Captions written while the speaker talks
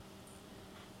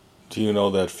Do you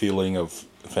know that feeling of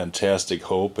fantastic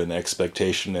hope and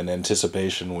expectation and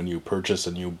anticipation when you purchase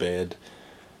a new bed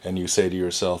and you say to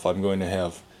yourself, I'm going to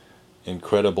have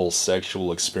incredible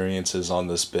sexual experiences on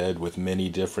this bed with many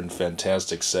different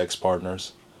fantastic sex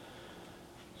partners,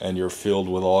 and you're filled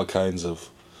with all kinds of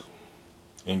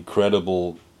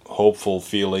incredible hopeful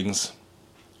feelings,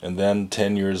 and then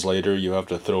 10 years later you have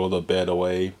to throw the bed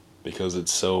away because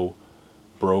it's so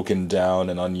broken down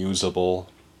and unusable,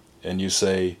 and you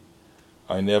say,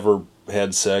 I never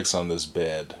had sex on this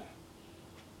bed.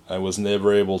 I was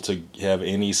never able to have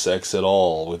any sex at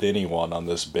all with anyone on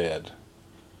this bed.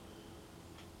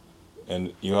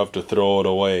 And you have to throw it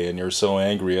away, and you're so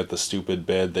angry at the stupid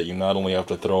bed that you not only have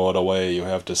to throw it away, you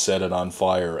have to set it on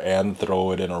fire and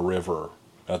throw it in a river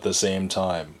at the same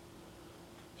time.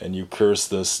 And you curse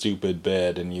this stupid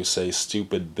bed, and you say,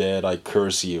 stupid bed, I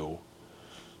curse you.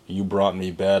 You brought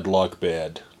me bad luck,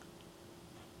 bed.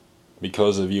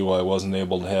 Because of you, I wasn't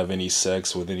able to have any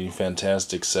sex with any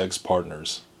fantastic sex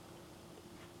partners.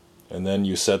 And then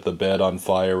you set the bed on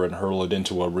fire and hurl it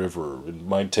into a river. It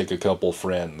might take a couple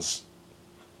friends.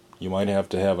 You might have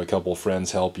to have a couple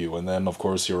friends help you, and then of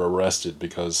course you're arrested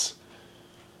because,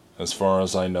 as far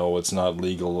as I know, it's not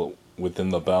legal within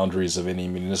the boundaries of any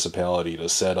municipality to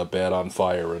set a bed on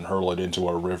fire and hurl it into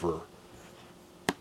a river.